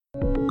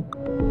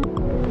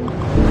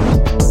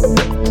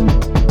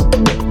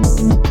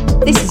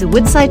is a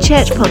Woodside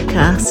Church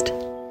podcast.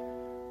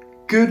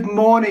 Good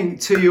morning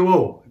to you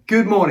all.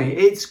 Good morning.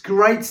 It's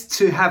great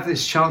to have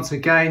this chance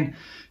again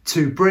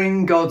to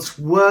bring God's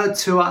word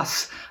to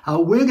us.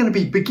 We're going to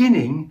be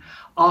beginning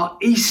our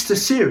Easter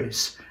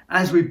series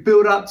as we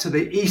build up to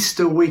the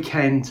Easter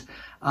weekend.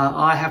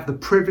 I have the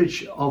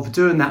privilege of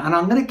doing that, and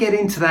I'm going to get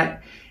into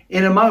that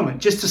in a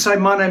moment. Just to say,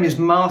 my name is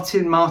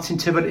Martin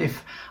Tibbott.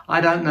 If I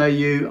don't know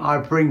you, I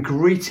bring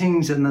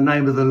greetings in the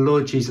name of the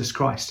Lord Jesus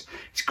Christ.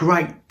 It's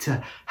great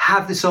to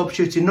have this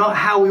opportunity, not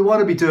how we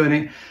want to be doing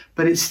it,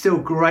 but it's still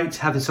great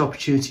to have this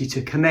opportunity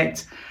to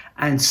connect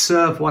and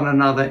serve one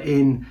another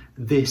in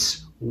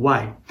this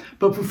way.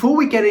 But before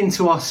we get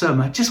into our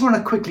sermon, I just want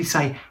to quickly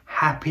say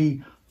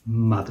Happy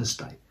Mother's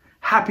Day.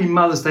 Happy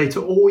Mother's Day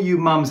to all you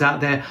mums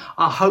out there.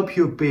 I hope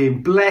you're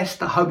being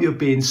blessed. I hope you're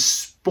being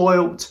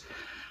spoilt.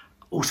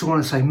 Also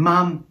want to say,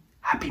 Mum,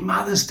 Happy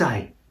Mother's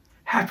Day.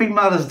 Happy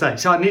Mother's Day.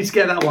 So I need to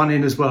get that one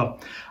in as well.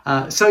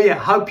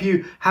 Hope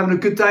you having a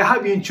good day. I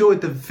hope you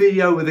enjoyed the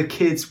video with the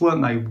kids.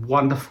 Weren't they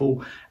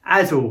wonderful?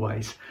 As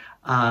always.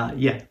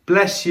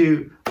 Bless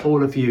you,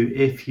 all of you,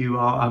 if you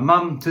are a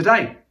mum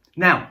today.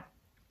 Now,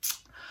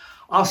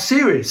 our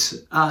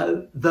series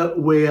that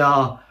we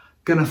are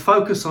going to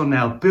focus on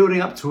now,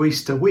 building up to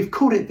Easter, we've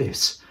called it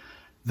this: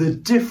 the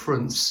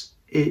difference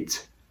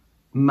it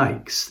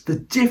makes. The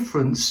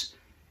difference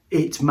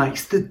it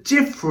makes. The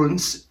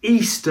difference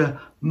Easter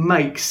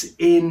makes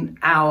in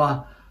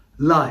our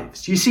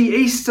lives. You see,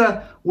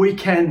 Easter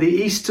weekend, the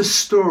Easter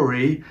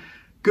story,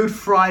 Good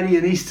Friday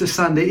and Easter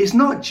Sunday, is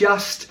not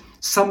just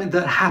something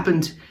that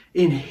happened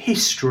in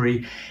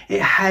history.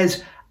 It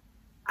has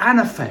an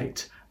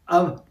effect,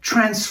 a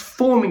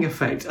transforming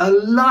effect, a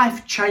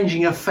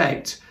life-changing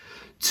effect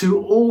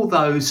to all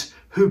those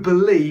who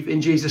believe in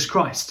Jesus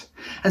Christ.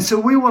 And so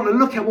we want to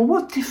look at, well,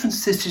 what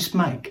difference does this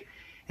make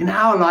in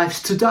our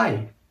lives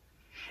today?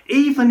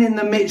 Even in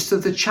the midst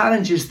of the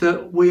challenges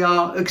that we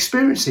are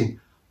experiencing,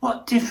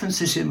 what difference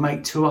does it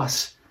make to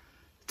us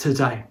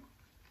today?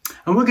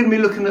 And we're going to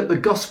be looking at the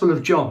Gospel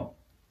of John.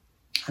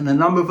 And a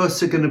number of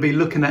us are going to be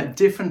looking at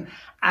different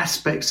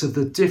aspects of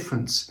the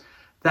difference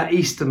that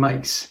Easter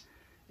makes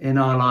in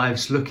our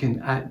lives, looking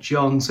at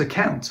John's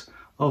account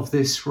of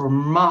this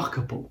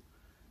remarkable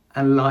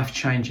and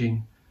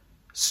life-changing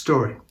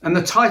story. And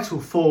the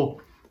title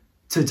for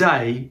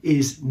today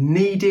is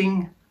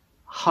Needing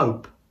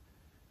Hope.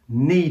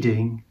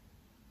 Needing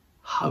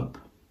hope.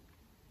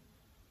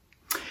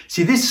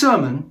 See, this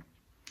sermon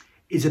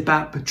is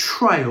about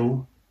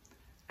betrayal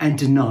and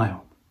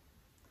denial.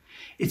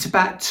 It's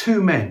about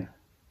two men,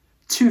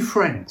 two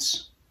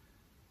friends,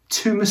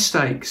 two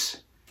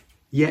mistakes,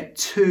 yet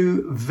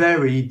two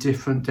very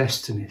different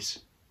destinies.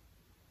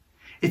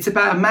 It's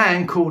about a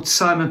man called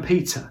Simon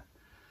Peter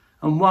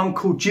and one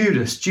called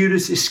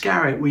Judas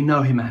Iscariot, we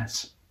know him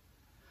as.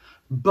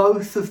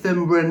 Both of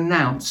them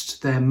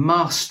renounced their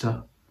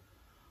master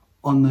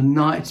on the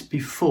night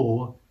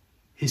before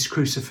his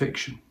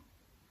crucifixion.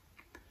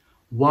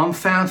 One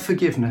found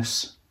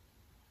forgiveness,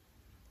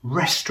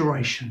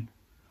 restoration,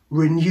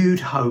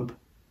 renewed hope.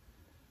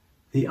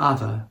 The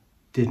other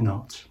did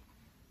not.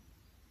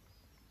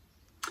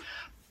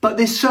 But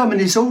this sermon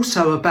is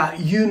also about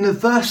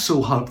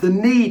universal hope, the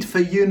need for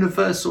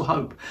universal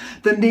hope,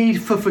 the need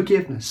for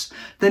forgiveness,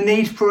 the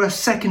need for a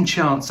second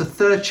chance, a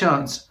third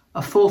chance,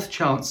 a fourth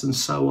chance, and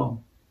so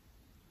on.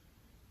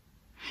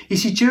 You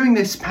see, during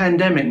this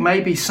pandemic,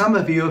 maybe some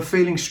of you are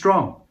feeling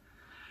strong.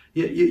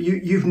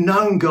 You've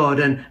known God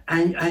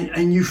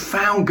and you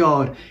found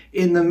God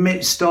in the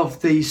midst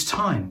of these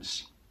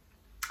times.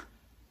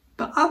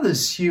 But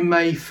others, you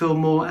may feel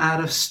more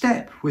out of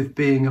step with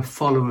being a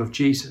follower of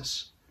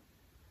Jesus.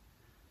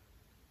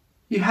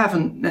 You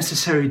haven't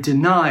necessarily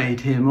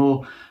denied him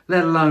or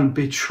let alone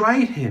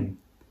betrayed him,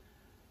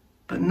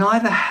 but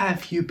neither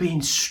have you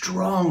been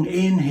strong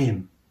in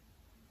him.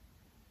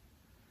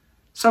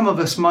 Some of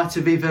us might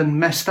have even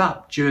messed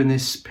up during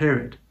this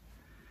period.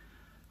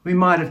 We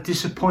might have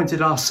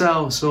disappointed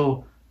ourselves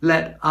or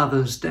let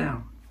others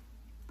down.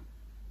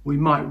 We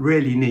might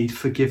really need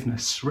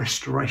forgiveness,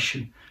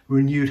 restoration,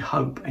 renewed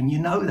hope, and you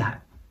know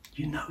that.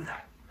 You know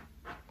that.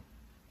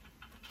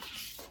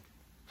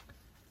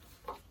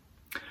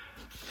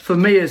 For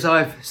me, as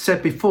I've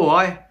said before,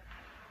 I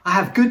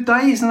have good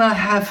days and I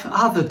have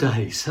other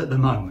days at the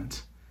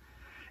moment.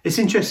 It's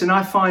interesting,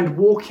 I find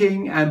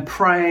walking and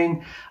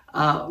praying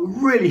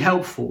really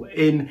helpful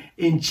in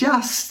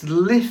just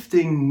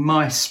lifting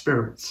my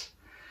spirits.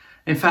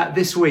 In fact,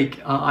 this week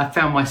I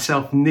found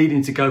myself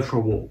needing to go for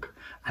a walk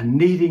and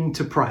needing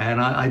to pray, and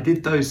I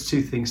did those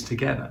two things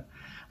together.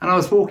 And I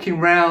was walking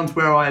around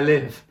where I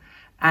live,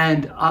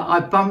 and I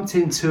bumped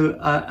into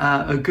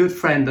a good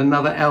friend,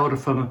 another elder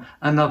from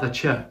another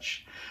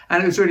church.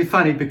 And it was really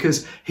funny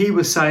because he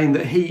was saying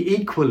that he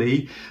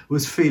equally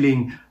was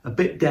feeling a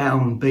bit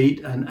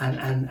downbeat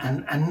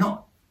and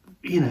not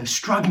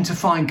struggling to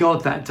find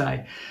God that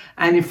day.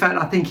 And in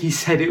fact, I think he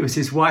said it was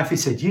his wife. He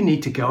said, you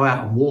need to go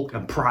out and walk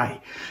and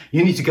pray.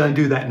 You need to go and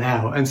do that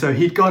now. And so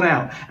he'd gone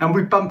out and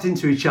we bumped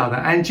into each other.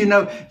 And,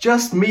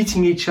 just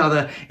meeting each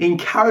other,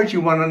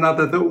 encouraging one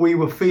another that we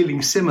were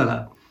feeling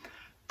similar.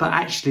 But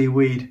actually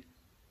we'd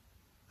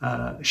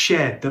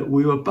shared that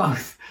we were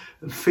both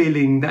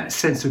feeling that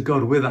sense of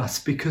God with us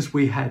because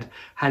we had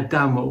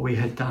done what we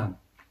had done.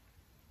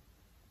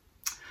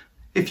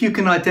 If you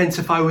can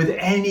identify with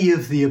any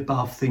of the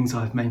above things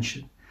I've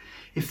mentioned,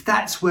 if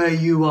that's where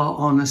you are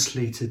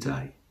honestly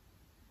today,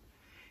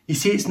 you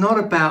see, it's not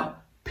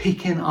about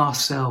picking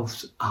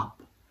ourselves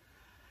up.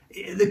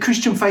 The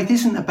Christian faith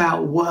isn't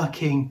about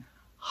working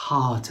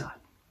harder.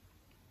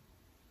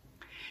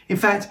 In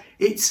fact,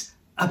 it's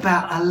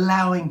about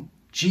allowing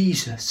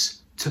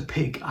Jesus to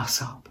pick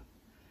us up.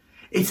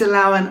 It's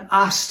allowing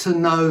us to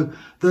know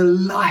the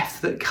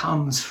life that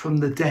comes from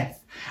the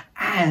death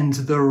and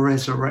the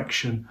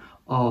resurrection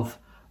of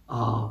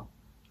our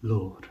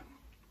Lord.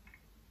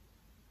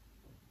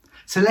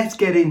 So let's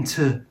get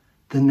into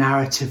the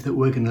narrative that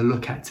we're going to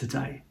look at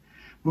today.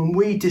 When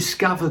we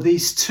discover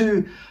these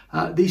two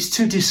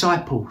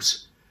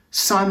disciples,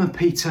 Simon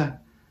Peter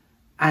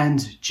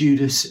and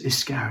Judas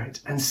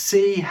Iscariot, and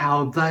see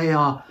how they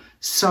are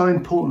so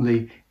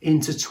importantly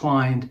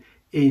intertwined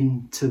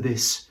into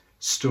this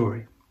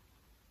story.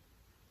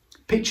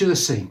 Picture the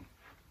scene.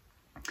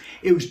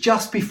 It was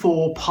just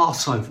before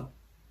Passover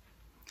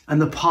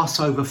and the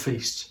Passover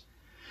feast.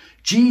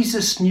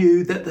 Jesus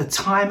knew that the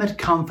time had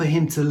come for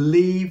him to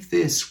leave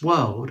this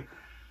world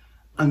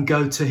and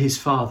go to his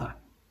Father.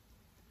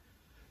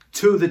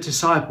 Two of the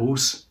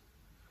disciples,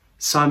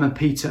 Simon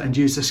Peter and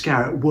Judas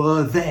Iscariot,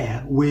 were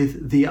there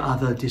with the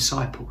other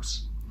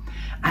disciples.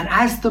 And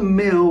as the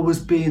meal was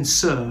being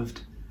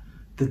served,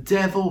 the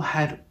devil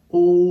had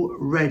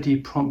already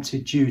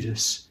prompted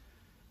Judas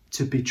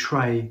to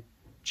betray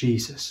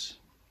Jesus.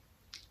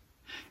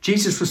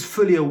 Jesus was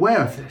fully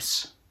aware of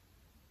this,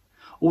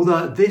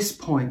 although at this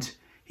point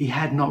he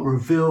had not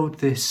revealed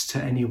this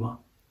to anyone.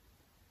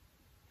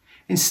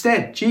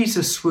 Instead,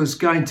 Jesus was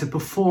going to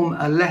perform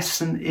a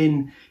lesson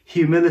in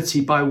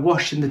humility by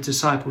washing the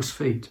disciples'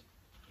 feet.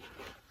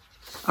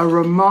 A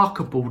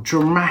remarkable,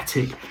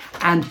 dramatic,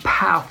 and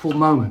powerful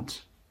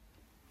moment.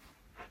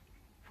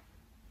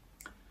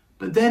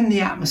 But then the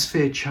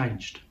atmosphere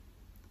changed,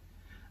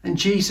 and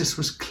Jesus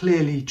was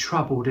clearly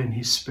troubled in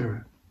his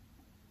spirit.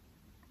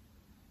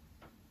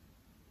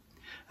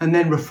 And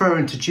then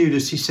referring to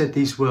Judas, he said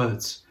these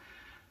words,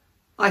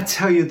 "I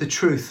tell you the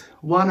truth,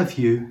 one of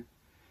you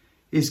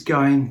is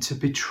going to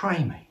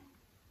betray me."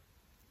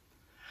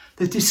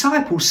 The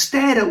disciples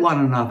stared at one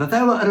another.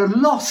 They were at a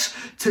loss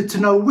to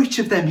know which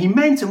of them he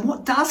meant and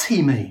what does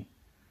he mean.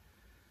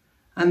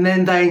 And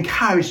then they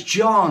encouraged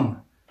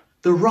John,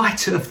 the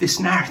writer of this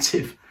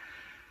narrative,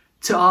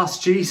 to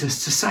ask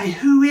Jesus to say,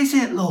 "Who is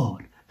it,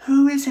 Lord?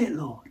 Who is it,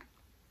 Lord?"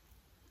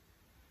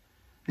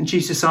 And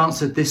Jesus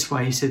answered this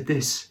way. He said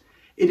this,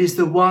 "It is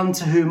the one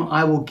to whom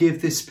I will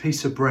give this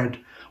piece of bread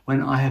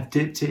when I have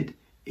dipped it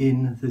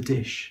in the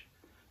dish."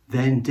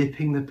 Then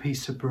dipping the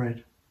piece of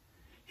bread,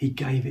 he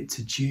gave it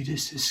to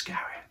Judas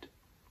Iscariot.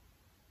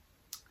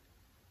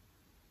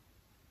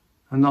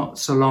 And not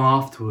so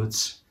long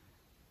afterwards,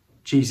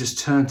 Jesus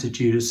turned to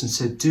Judas and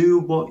said, "Do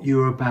what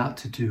you're about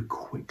to do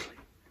quickly."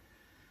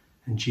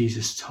 And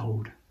Jesus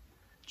told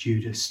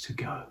Judas to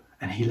go,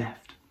 and he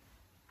left.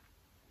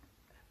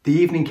 The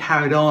evening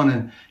carried on,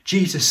 and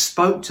Jesus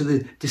spoke to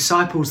the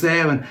disciples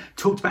there and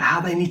talked about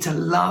how they need to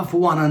love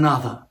one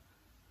another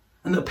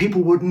and that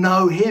people would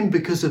know him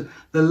because of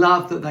the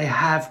love that they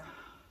have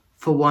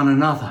for one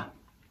another.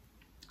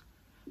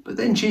 But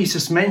then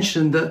Jesus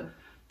mentioned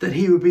that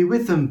he would be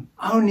with them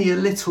only a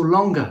little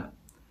longer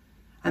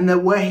and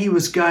that where he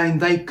was going,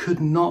 they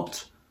could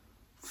not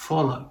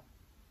follow.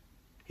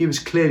 He was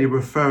clearly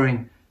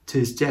referring to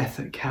his death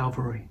at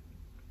Calvary.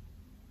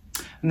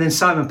 And then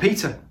Simon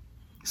Peter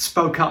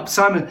spoke up.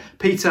 Simon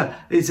Peter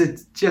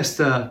is just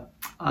a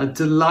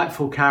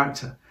delightful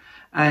character,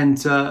 and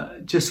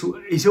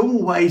he's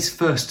always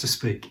first to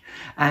speak,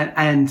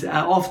 and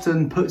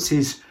often puts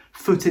his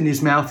foot in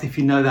his mouth, if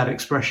you know that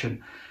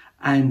expression.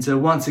 And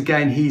once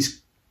again,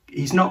 he's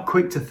not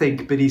quick to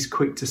think, but he's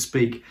quick to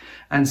speak.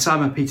 And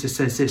Simon Peter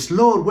says this,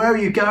 "Lord, where are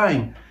you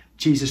going?"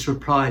 Jesus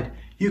replied,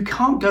 "You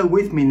can't go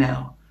with me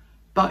now,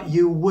 but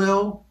you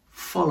will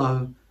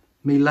follow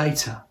me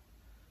later."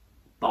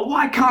 "But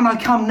why can't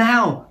I come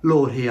now,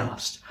 Lord?" he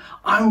asked.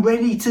 "I'm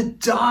ready to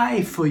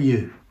die for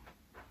you."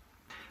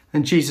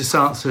 And Jesus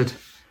answered,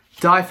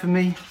 "Die for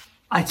me?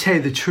 I tell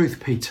you the truth,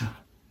 Peter.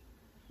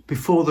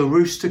 Before the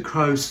rooster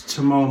crows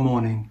tomorrow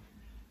morning,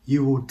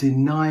 you will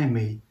deny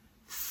me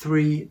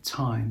 3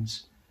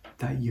 times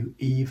that you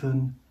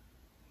even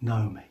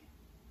know me."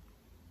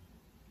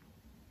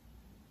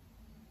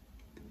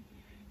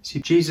 See,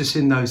 Jesus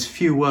in those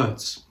few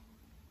words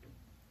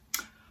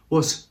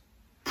was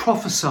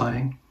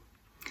prophesying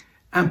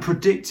and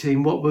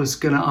predicting what was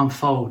going to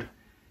unfold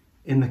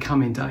in the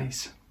coming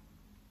days.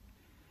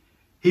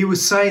 He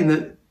was saying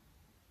that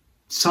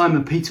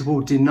Simon Peter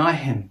will deny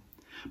him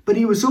but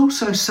he was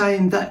also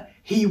saying that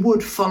he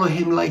would follow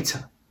him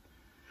later.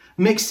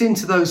 Mixed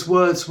into those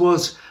words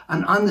was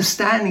an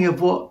understanding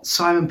of what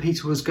Simon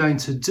Peter was going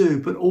to do,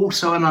 but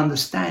also an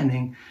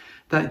understanding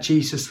that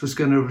Jesus was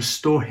going to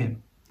restore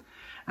him.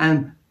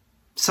 And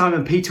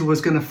Simon Peter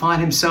was going to find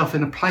himself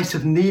in a place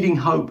of needing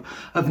hope,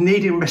 of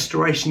needing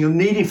restoration, of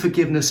needing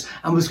forgiveness,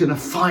 and was going to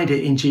find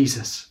it in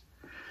Jesus.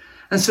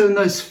 And so in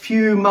those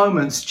few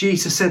moments,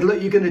 Jesus said,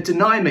 look, you're going to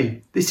deny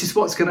me. This is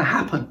what's going to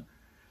happen,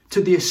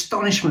 to the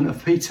astonishment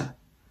of Peter.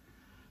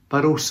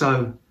 But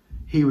also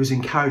he was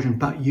encouraging,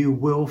 but you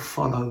will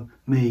follow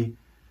me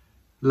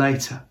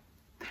later.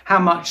 How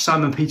much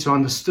Simon Peter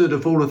understood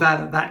of all of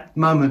that at that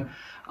moment,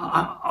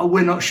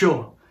 we're not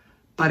sure.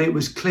 But it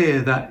was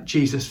clear that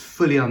Jesus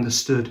fully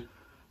understood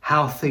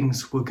how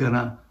things were going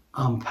to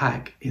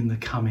unpack in the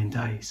coming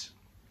days.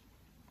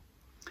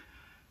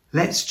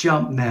 Let's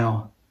jump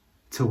now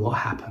to what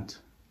happened.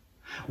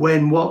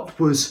 When what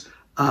was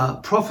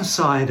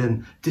prophesied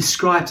and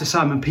described to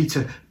Simon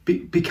Peter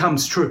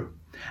becomes true.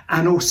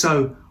 And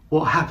also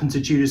what happened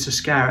to Judas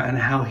Iscariot and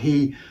how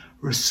he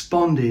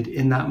responded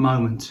in that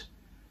moment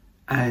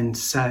and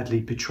sadly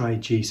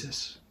betrayed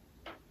Jesus.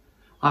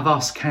 I've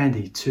asked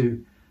Candy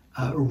to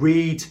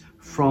read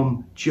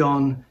from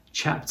John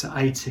chapter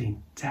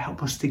 18 to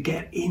help us to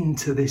get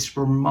into this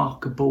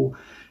remarkable,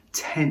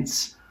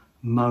 tense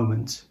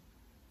moment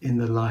in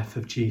the life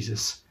of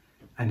Jesus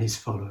and his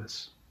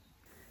followers.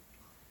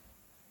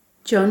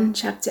 John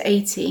chapter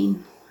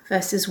 18,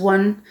 verses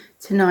 1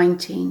 to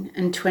 19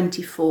 and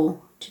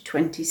 24 to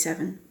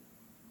 27.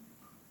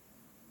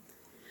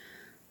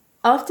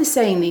 After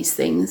saying these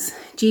things,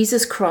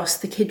 Jesus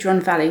crossed the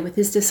Kidron Valley with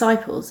his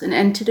disciples and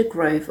entered a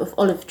grove of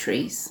olive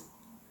trees.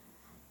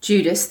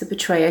 Judas, the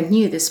betrayer,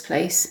 knew this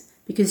place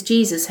because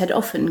Jesus had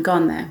often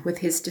gone there with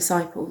his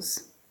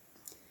disciples.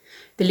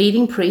 The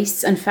leading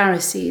priests and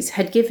Pharisees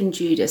had given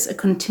Judas a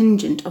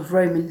contingent of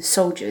Roman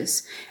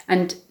soldiers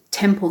and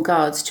temple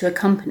guards to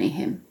accompany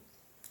him.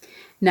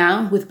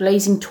 Now, with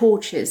blazing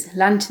torches,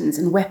 lanterns,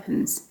 and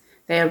weapons,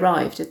 they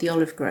arrived at the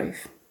olive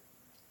grove.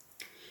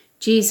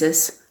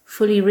 Jesus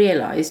fully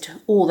realized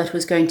all that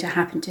was going to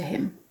happen to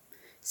him,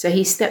 so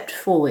he stepped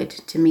forward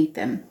to meet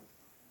them.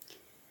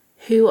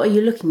 "Who are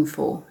you looking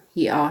for?"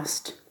 he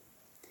asked.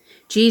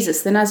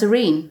 "Jesus the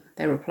Nazarene,"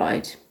 they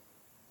replied.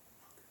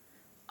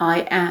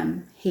 "I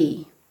am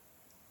he,"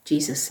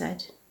 Jesus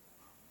said.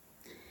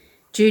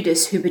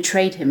 Judas, who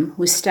betrayed him,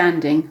 was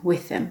standing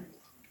with them.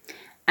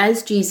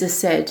 As Jesus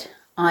said,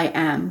 "I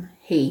am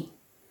he,"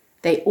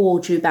 they all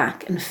drew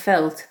back and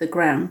fell to the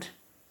ground.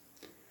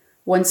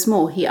 Once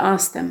more he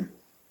asked them,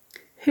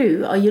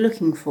 "Who are you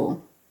looking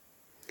for?"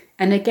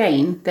 And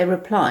again they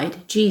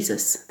replied,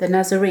 "Jesus the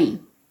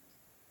Nazarene."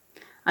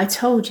 "I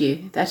told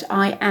you that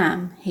I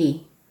am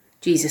he,"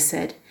 Jesus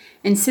said,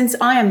 "and since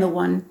I am the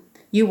one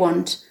you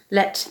want,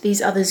 let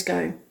these others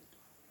go."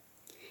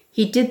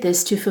 He did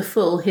this to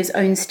fulfill his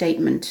own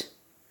statement,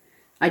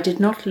 "I did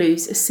not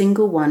lose a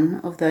single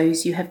one of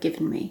those you have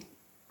given me."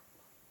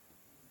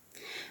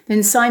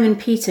 Then Simon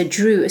Peter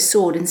drew a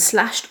sword and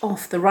slashed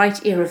off the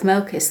right ear of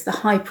Malchus,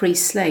 the high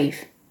priest's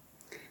slave.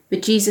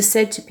 But Jesus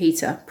said to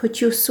Peter,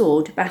 "Put your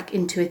sword back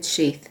into its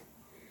sheath.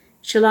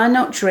 Shall I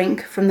not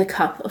drink from the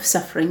cup of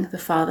suffering the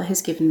Father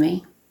has given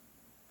me?"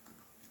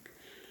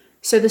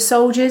 So the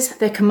soldiers,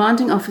 their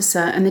commanding officer,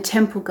 and the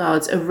temple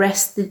guards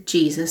arrested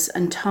Jesus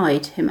and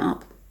tied him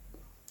up.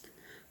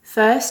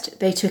 First,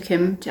 they took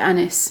him to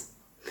Annas,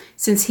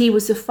 since he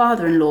was the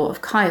father-in-law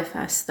of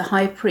Caiaphas, the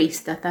high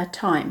priest at that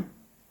time.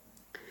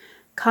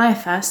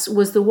 Caiaphas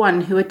was the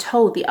one who had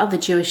told the other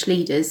Jewish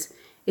leaders,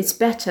 "It's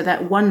better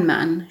that one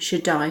man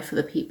should die for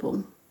the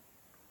people."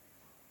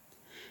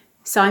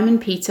 Simon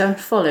Peter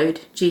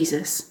followed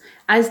Jesus,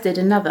 as did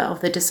another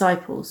of the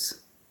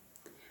disciples.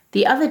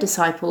 The other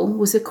disciple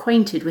was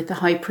acquainted with the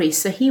high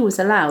priest, so he was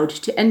allowed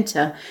to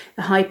enter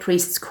the high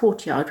priest's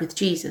courtyard with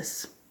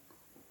Jesus.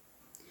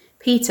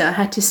 Peter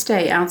had to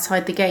stay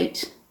outside the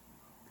gate.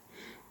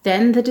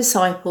 Then the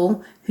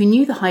disciple who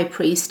knew the high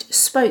priest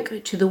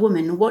spoke to the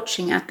woman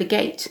watching at the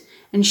gate,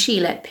 and she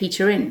let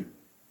Peter in.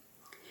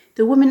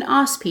 The woman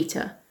asked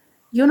Peter,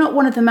 "You're not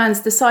one of the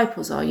man's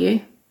disciples, are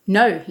you?"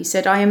 "No," he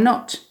said, "I am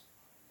not."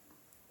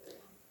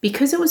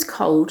 Because it was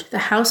cold,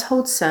 the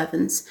household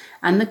servants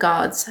and the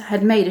guards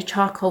had made a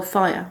charcoal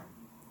fire.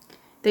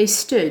 They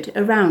stood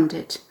around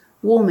it,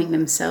 warming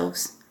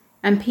themselves,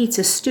 and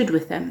Peter stood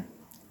with them,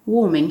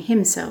 warming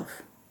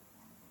himself.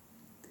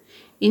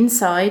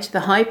 Inside,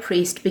 the high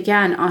priest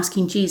began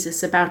asking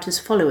Jesus about his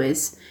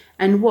followers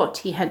and what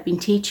he had been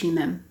teaching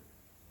them.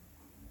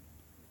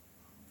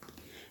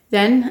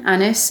 Then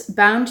Annas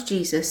bound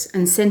Jesus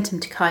and sent him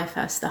to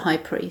Caiaphas, the high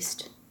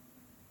priest.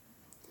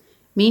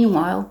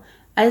 Meanwhile,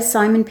 as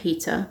Simon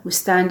Peter was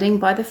standing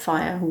by the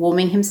fire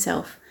warming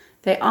himself,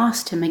 they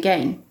asked him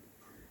again,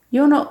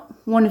 "You're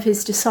not one of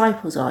his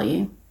disciples, are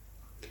you?"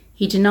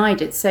 He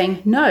denied it,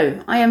 saying,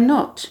 "No, I am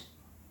not."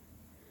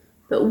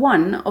 But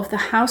one of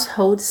the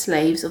household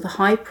slaves of the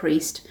high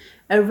priest,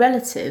 a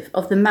relative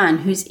of the man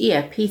whose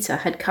ear Peter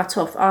had cut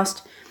off,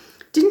 asked,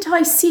 Didn't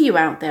I see you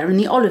out there in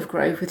the olive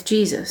grove with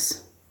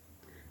Jesus?"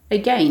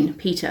 Again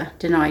Peter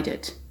denied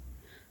it,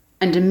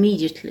 and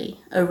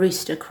immediately a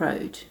rooster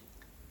crowed.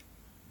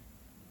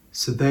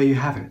 So there you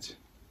have it.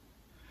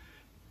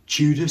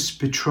 Judas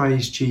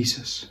betrays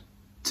Jesus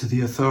to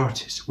the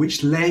authorities,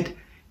 which led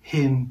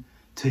him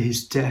to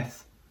his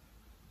death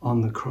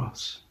on the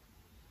cross.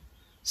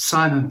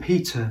 Simon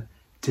Peter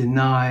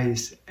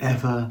denies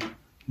ever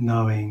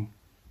knowing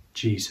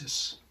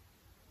Jesus.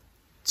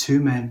 2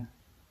 men,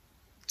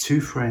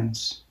 2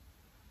 friends,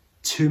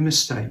 2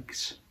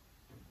 mistakes,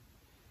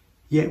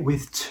 yet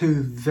with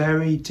 2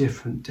 very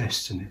different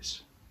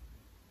destinies.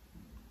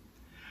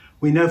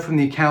 We know from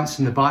the accounts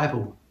in the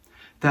Bible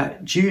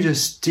that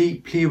Judas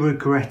deeply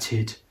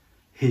regretted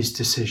his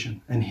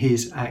decision and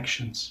his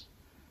actions,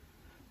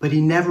 but he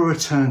never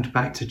returned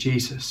back to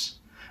Jesus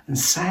and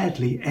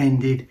sadly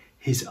ended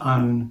his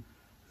own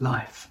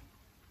life.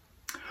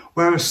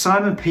 Whereas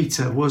Simon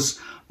Peter was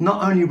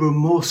not only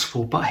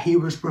remorseful, but he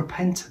was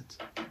repentant.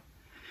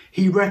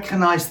 He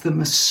recognized the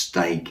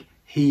mistake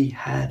he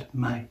had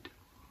made.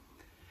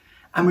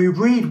 And we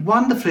read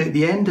wonderfully at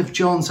the end of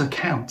John's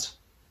account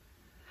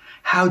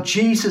how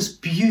Jesus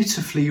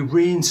beautifully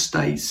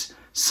reinstates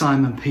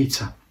Simon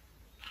Peter.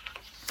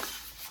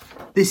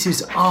 This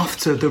is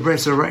after the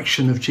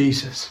resurrection of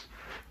Jesus.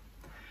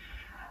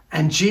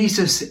 And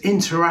Jesus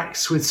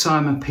interacts with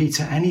Simon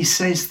Peter and he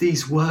says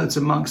these words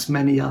amongst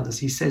many others.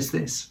 He says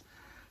this,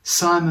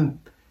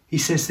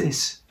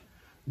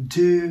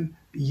 "Do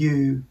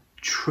you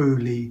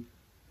truly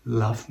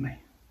love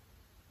me?"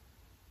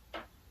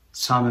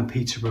 Simon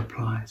Peter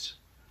replies,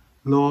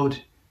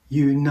 "Lord,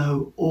 you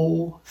know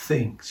all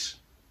things.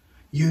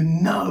 You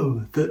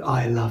know that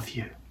I love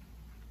you."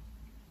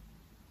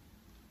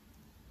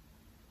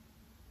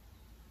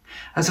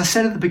 As I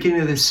said at the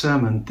beginning of this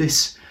sermon,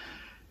 this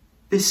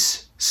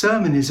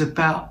sermon is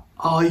about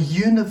our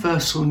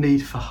universal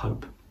need for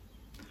hope,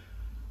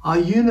 our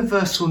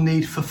universal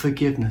need for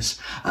forgiveness,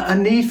 a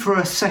need for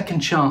a second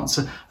chance,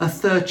 a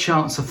third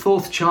chance, a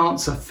fourth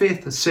chance, a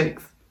fifth, a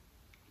sixth.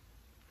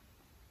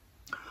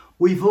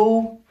 We've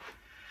all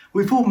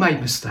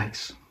made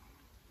mistakes.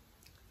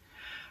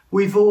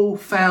 We've all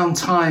found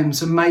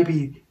times, and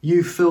maybe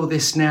you feel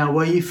this now,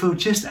 where you feel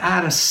just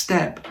out of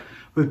step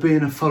with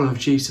being a follower of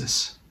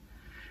Jesus.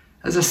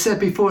 As I said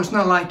before, it's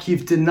not like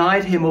you've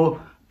denied him or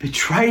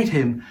betrayed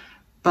him,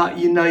 but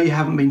you know you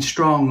haven't been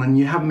strong and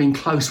you haven't been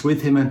close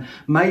with him, and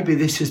maybe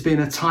this has been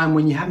a time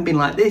when you haven't been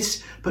like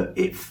this, but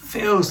it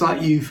feels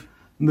like you've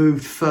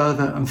moved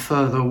further and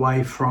further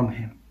away from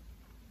him.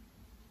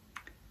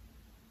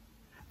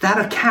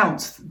 That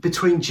account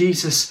between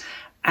Jesus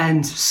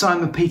and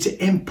Simon Peter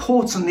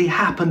importantly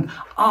happened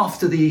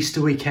after the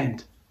Easter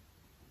weekend.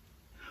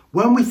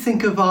 When we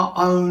think of our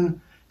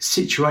own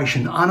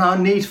situation and our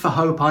need for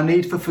hope, our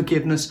need for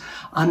forgiveness,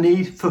 our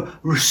need for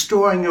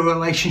restoring a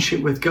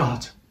relationship with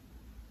God,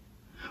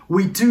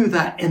 we do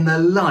that in the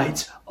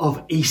light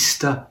of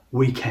Easter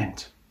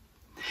weekend.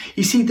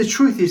 You see, the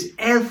truth is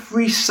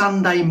every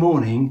Sunday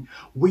morning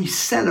we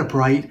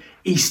celebrate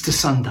Easter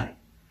Sunday.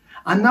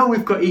 I know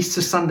we've got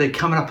Easter Sunday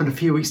coming up in a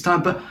few weeks'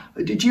 time, but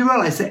did you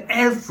realise that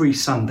every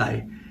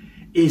Sunday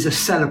is a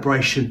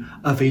celebration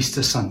of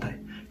Easter Sunday?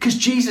 Because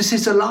Jesus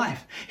is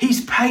alive.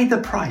 He's paid the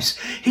price.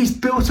 He's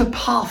built a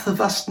path of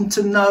us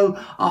to know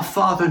our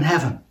Father in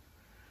heaven.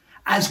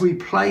 As we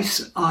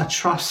place our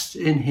trust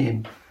in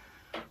him,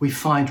 we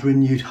find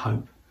renewed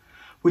hope.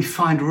 We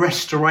find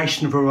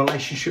restoration of a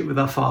relationship with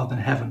our Father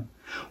in heaven.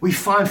 We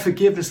find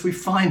forgiveness, we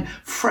find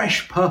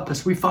fresh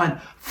purpose, we find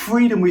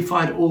freedom, we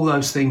find all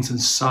those things and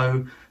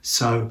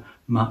so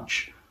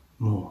much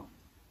more.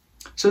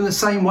 So in the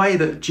same way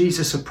that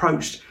Jesus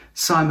approached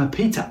Simon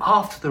Peter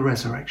after the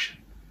resurrection,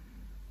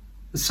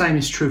 the same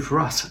is true for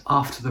us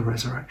after the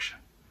resurrection.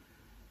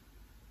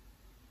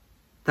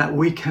 That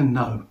we can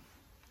know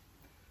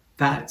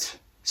that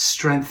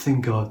strength in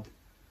God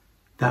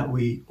that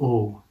we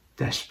all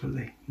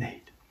desperately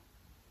need.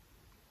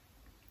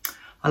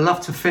 I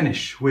love to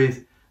finish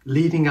with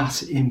leading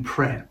us in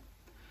prayer,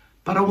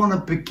 but I want to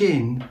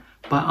begin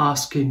by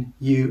asking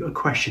you a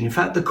question. In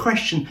fact, the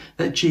question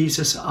that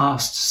Jesus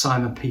asked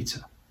Simon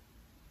Peter.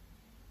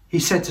 He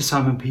said to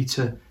Simon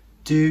Peter,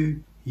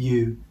 "Do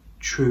you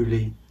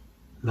truly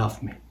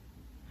love me?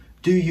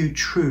 Do you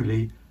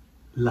truly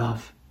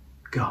love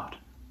God?"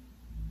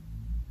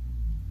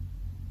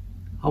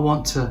 I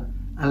want to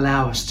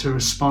allow us to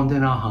respond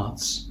in our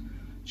hearts,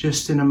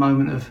 just in a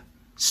moment of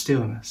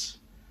stillness.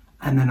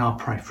 And then I'll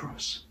pray for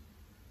us.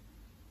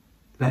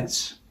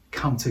 Let's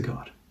come to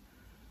God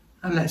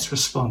and let's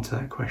respond to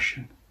that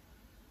question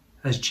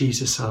as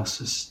Jesus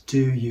asks us,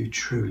 "Do you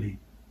truly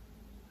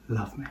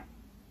love me?"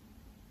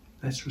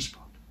 Let's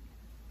respond.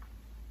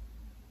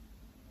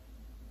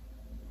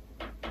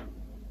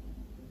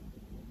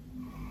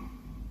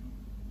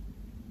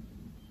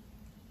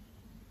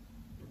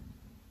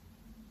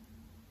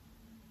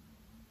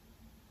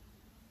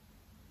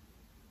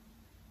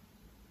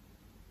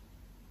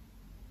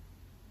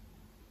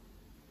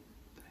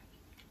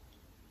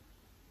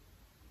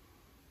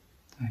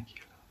 Thank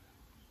you,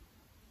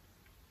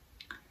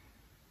 Lord.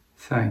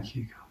 Thank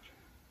you, God.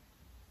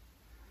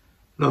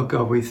 Lord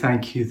God, we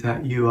thank you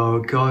that you are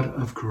a God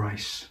of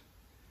grace.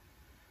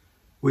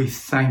 We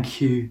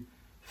thank you,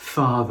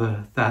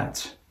 Father,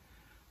 that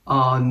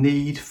our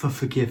need for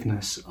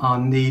forgiveness, our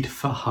need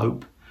for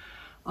hope,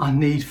 our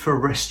need for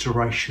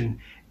restoration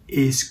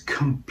is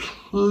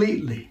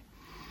completely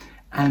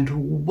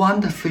and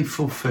wonderfully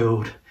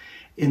fulfilled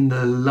in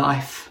the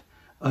life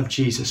of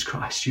Jesus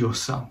Christ, your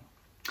Son.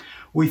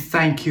 We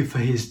thank you for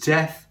his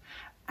death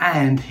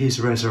and his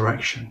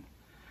resurrection.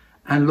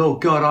 And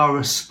Lord God, our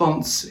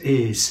response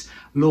is,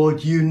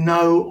 Lord, you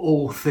know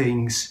all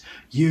things.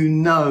 You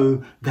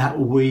know that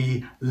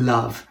we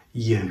love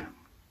you.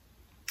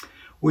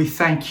 We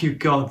thank you,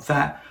 God,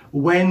 that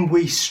when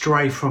we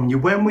stray from you,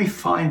 when we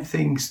find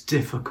things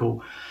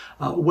difficult,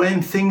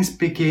 when things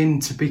begin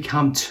to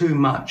become too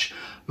much,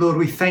 Lord,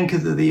 we thank you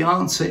that the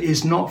answer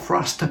is not for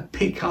us to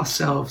pick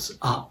ourselves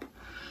up.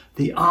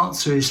 The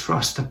answer is for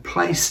us to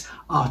place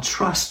our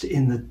trust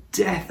in the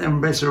death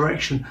and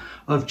resurrection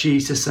of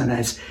Jesus. And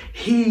as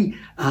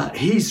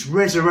his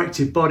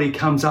resurrected body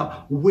comes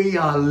up, we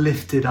are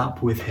lifted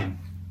up with him.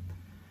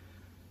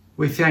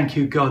 We thank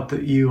you, God,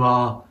 that you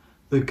are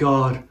the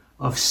God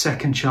of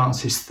second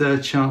chances,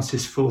 third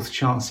chances, fourth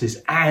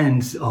chances,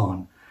 and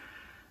on.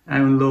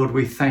 And Lord,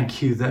 we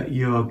thank you that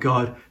you are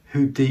God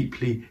who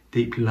deeply,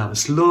 deeply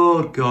loves us.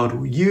 Lord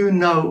God, you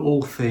know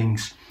all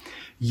things.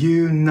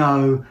 You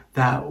know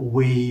that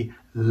we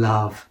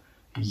love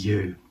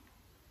you.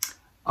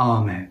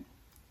 Amen.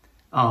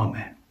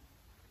 Amen.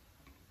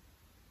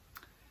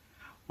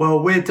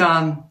 Well, we're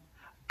done.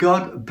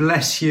 God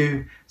bless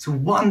you. It's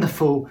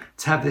wonderful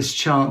to have this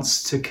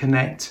chance to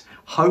connect.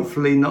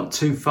 Hopefully not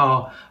too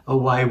far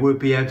away. We'll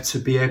be able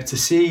to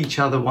see each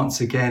other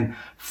once again,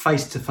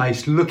 face to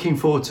face. Looking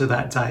forward to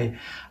that day.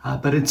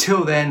 But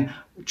until then,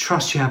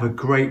 trust you have a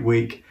great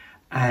week,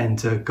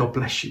 and God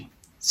bless you.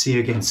 See you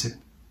again soon.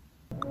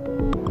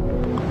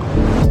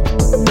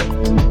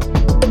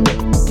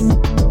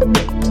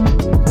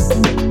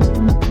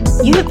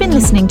 You have been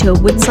listening to a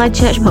Woodside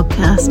Church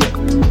podcast.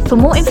 For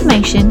more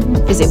information,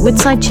 visit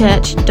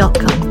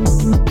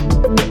woodsidechurch.com.